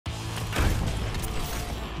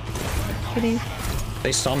Kidding.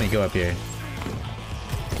 They saw me go up here.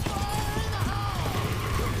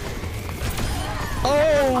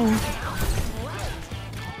 Oh!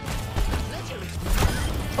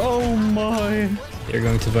 Oh my! They're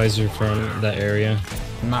going to visor from that area.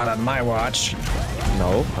 Not on my watch.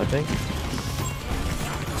 No, I think.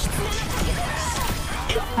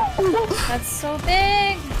 That's so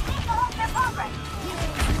big!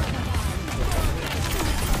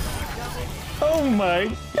 Oh my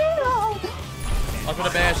god! I'm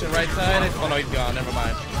gonna bash it right side. Oh no, he's gone. Never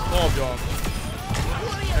mind. Oh, John.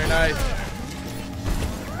 Very nice.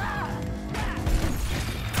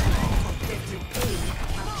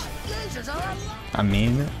 I'm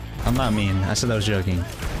mean? I'm not mean. I said I was joking.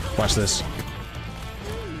 Watch this.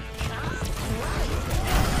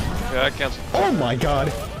 Yeah, I canceled. Oh my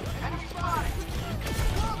god!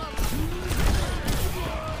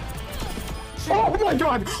 Oh my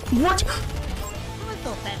god! What? I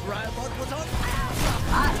thought that robot was on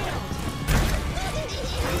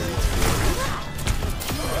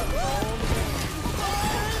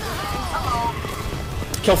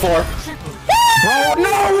Kill 4. Bro,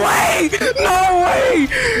 no way! No way!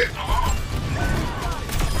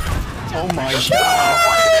 Oh my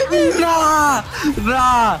god!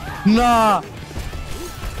 Nah!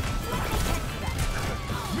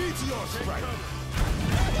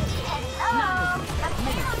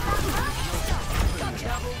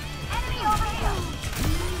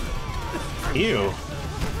 Ew.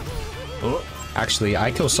 Oh. Actually,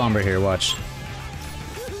 I kill Sombra here, watch.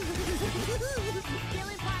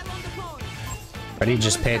 Ready?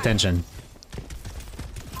 Just pay attention.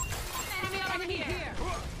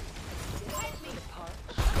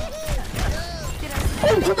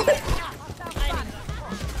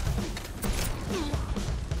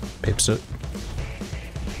 Pips it.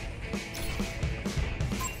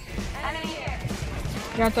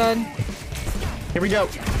 Got done. Here we go.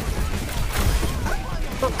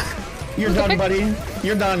 You're done, buddy.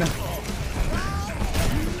 You're done.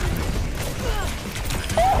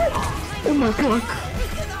 Oh my god.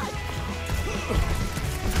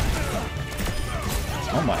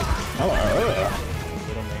 Oh my.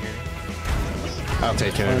 I'll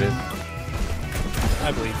take care of it.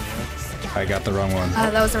 I believe in you. I got the wrong one.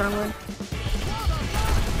 That was the wrong one.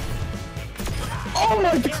 Oh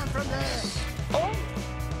my god.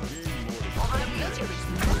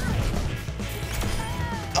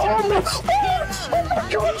 Oh my, oh my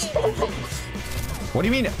god! What do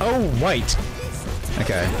you mean, oh, white?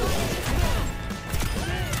 Okay.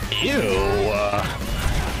 Ew!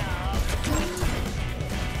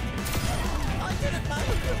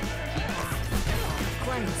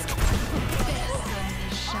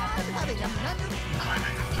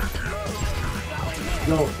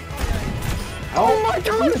 No. Oh my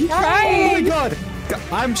god! Oh my god!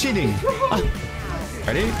 I'm cheating!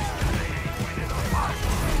 Ready?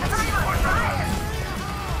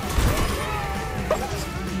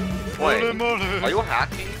 Wait, are you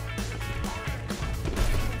hacking?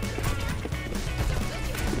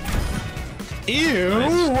 Ew!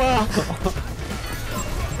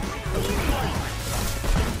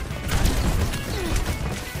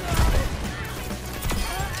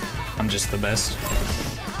 I'm just the best.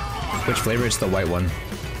 Which flavor is the white one?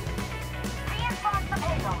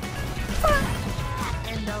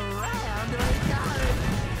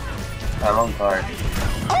 I'm wrong card.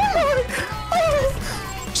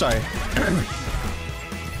 Sorry.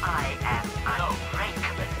 I am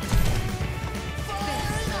unbreakable.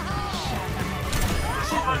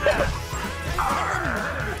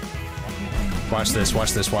 Watch this,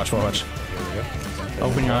 watch this, watch.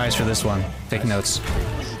 Open your eyes for this one. Take notes.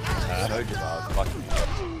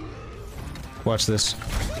 Watch this.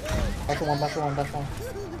 Back one.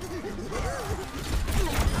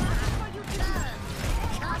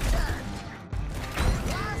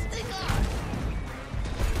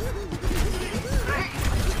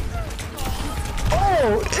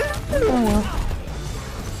 Oh!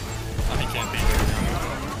 I can't be here.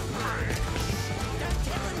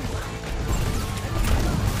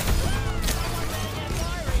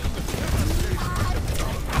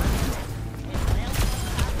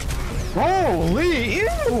 Holy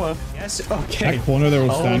ew! Yes, okay. That corner that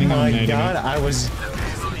was standing on. Oh my god, I was.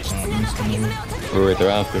 Wait, they're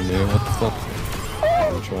after me. What the fuck?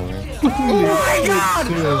 Oh my god!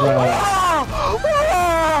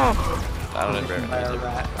 I don't know.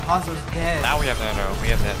 Hanzo's dead. Now we have nano. We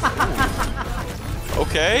have that.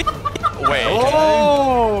 Okay. Wait.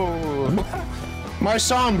 Oh! My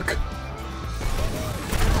Samk!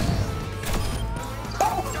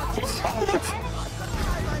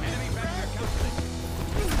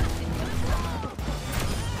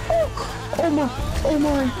 Oh my! Oh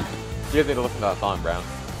my! You guys need to listen to that song, Brown.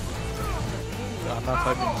 I'm not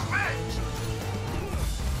typing.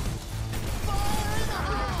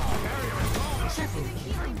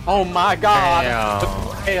 Oh my god!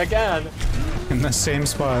 Damn. Hey, again! In the same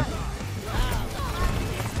spot.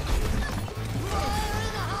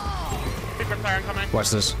 Watch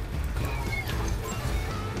this.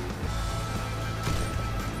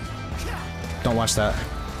 Don't watch that.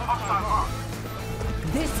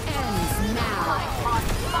 This ends now.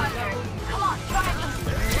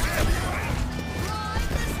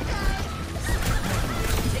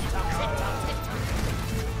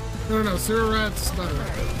 No, Sewerrat's better.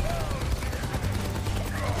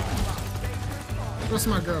 What's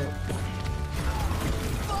my goat?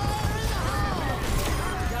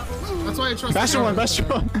 That's why I trust Bastion one, Bastion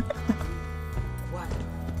one.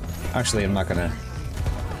 Actually, I'm not gonna.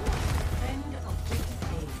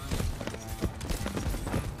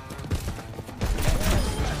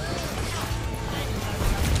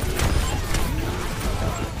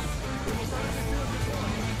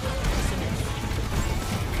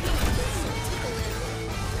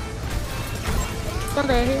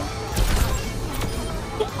 Okay, here.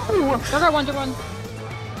 Okay, one.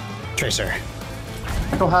 Tracer.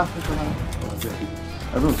 Go half, go half.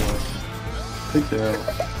 Everyone's alive. Take care.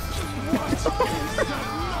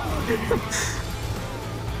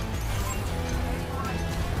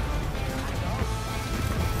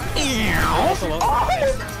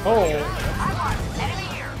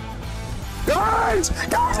 Guys!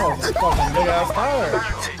 Guys! Oh, fucking big ass tower.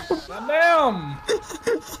 Goddamn!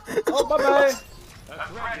 Oh, bye bye.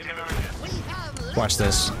 Watch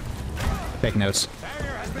this. Take notes.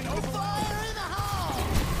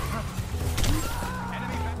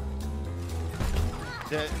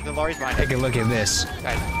 The Lori's behind Take a look at this.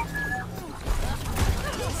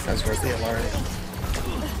 That's worth the Lori.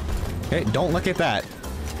 Hey, don't look at that.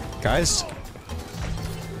 Guys.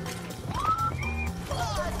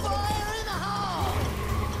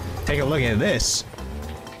 Take a look at this.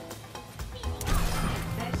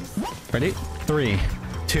 Ready? 3,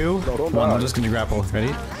 2, 1. I'm just gonna grapple.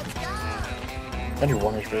 Ready? I need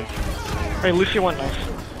one HP. Hey, Lucio went nice.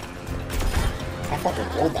 I fucking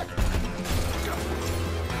rolled that.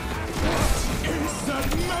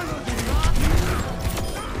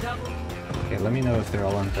 Okay, let me know if they're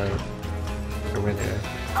all on third. Or where they are.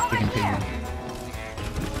 We can ping them.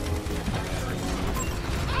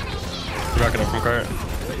 Rocking up from cart.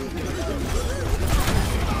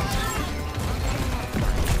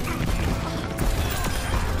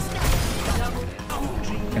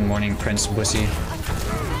 Good morning, Prince Wussy.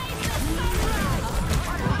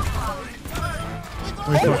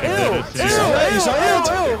 We fucking did it, dude. You saw that? You saw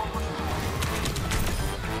it?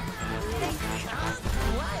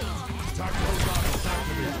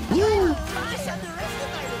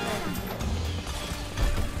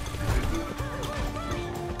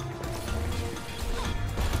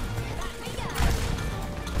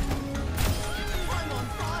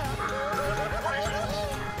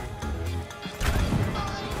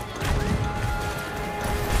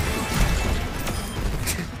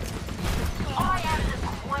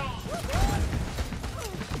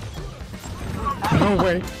 No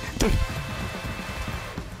way.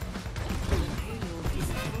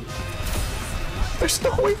 There's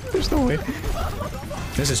no way. There's no way.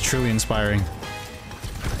 This is truly inspiring.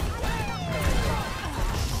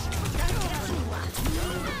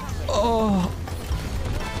 Oh.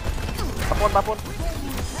 Up one.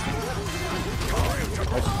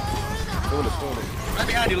 Right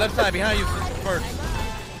behind you, left side, behind you first.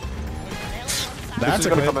 That's a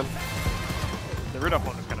good. The Rudolph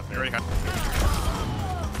one is kind of very high.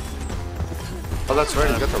 Oh, that's right,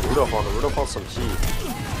 you got the Rudolph on. The Rudolph on some heat.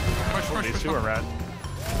 These two are rad.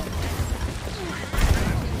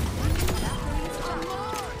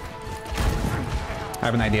 I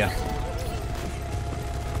have an idea.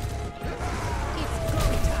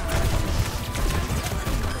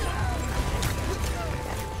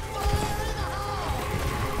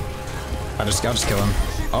 I'll just kill him.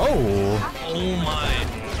 Oh! Oh my.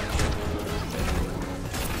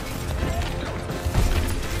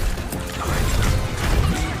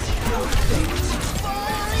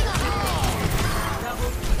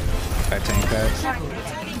 I tank that.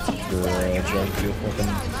 Bruh, trying to feel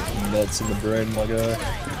fucking nuts in the brain, my guy.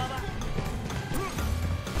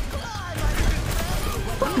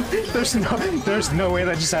 There's no way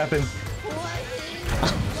that just happened.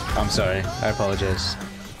 I'm sorry. I apologize.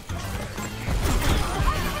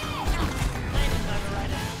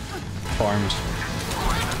 Farmed.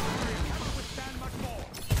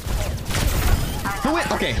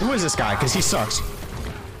 Okay, who is this guy? Because he sucks.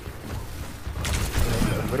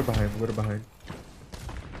 We're behind. We're behind.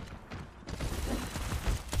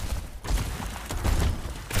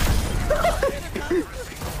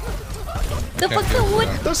 The fuck the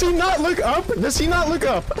wood? Does he not look up? Does he not look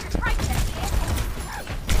up?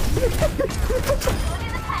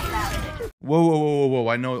 Whoa, whoa, whoa, whoa, whoa.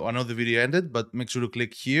 I know the video ended, but make sure to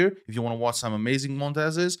click here if you want to watch some amazing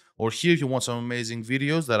montages, or here if you want some amazing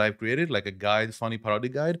videos that I've created, like a guide, funny parody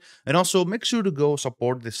guide. And also make sure to go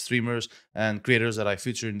support the streamers and creators that I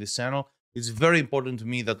feature in this channel. It's very important to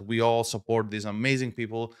me that we all support these amazing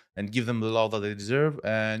people and give them the love that they deserve.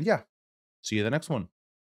 And yeah, see you in the next one.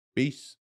 Peace.